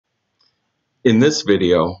In this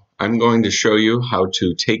video, I'm going to show you how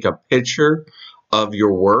to take a picture of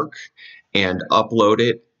your work and upload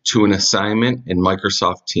it to an assignment in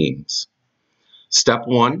Microsoft Teams. Step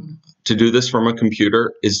one, to do this from a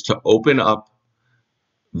computer, is to open up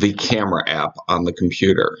the camera app on the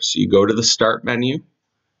computer. So you go to the Start menu,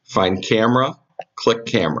 find Camera, click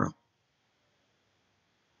Camera.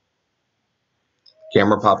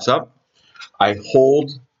 Camera pops up. I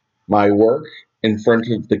hold my work in front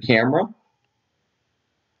of the camera.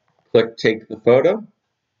 Click Take the Photo.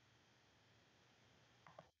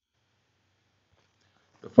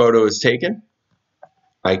 The photo is taken.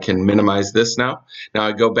 I can minimize this now. Now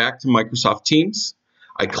I go back to Microsoft Teams.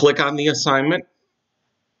 I click on the assignment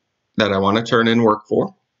that I want to turn in work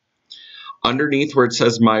for. Underneath where it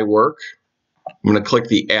says My Work, I'm going to click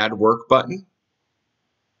the Add Work button.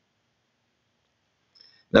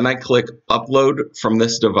 Then I click Upload from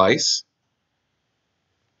this device.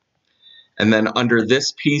 And then under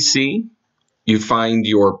this PC, you find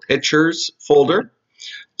your Pictures folder.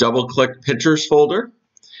 Double-click Pictures folder.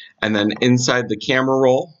 And then inside the camera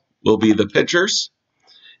roll will be the pictures.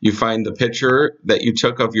 You find the picture that you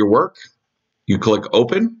took of your work. You click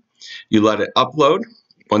Open. You let it upload.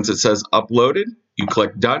 Once it says Uploaded, you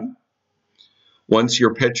click Done. Once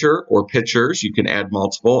your picture or pictures, you can add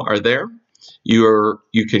multiple, are there, you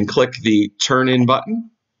can click the Turn In button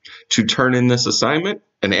to turn in this assignment.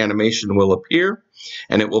 An animation will appear,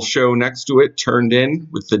 and it will show next to it Turned In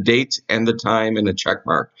with the date and the time and a check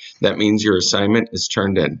mark. That means your assignment is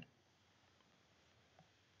turned in.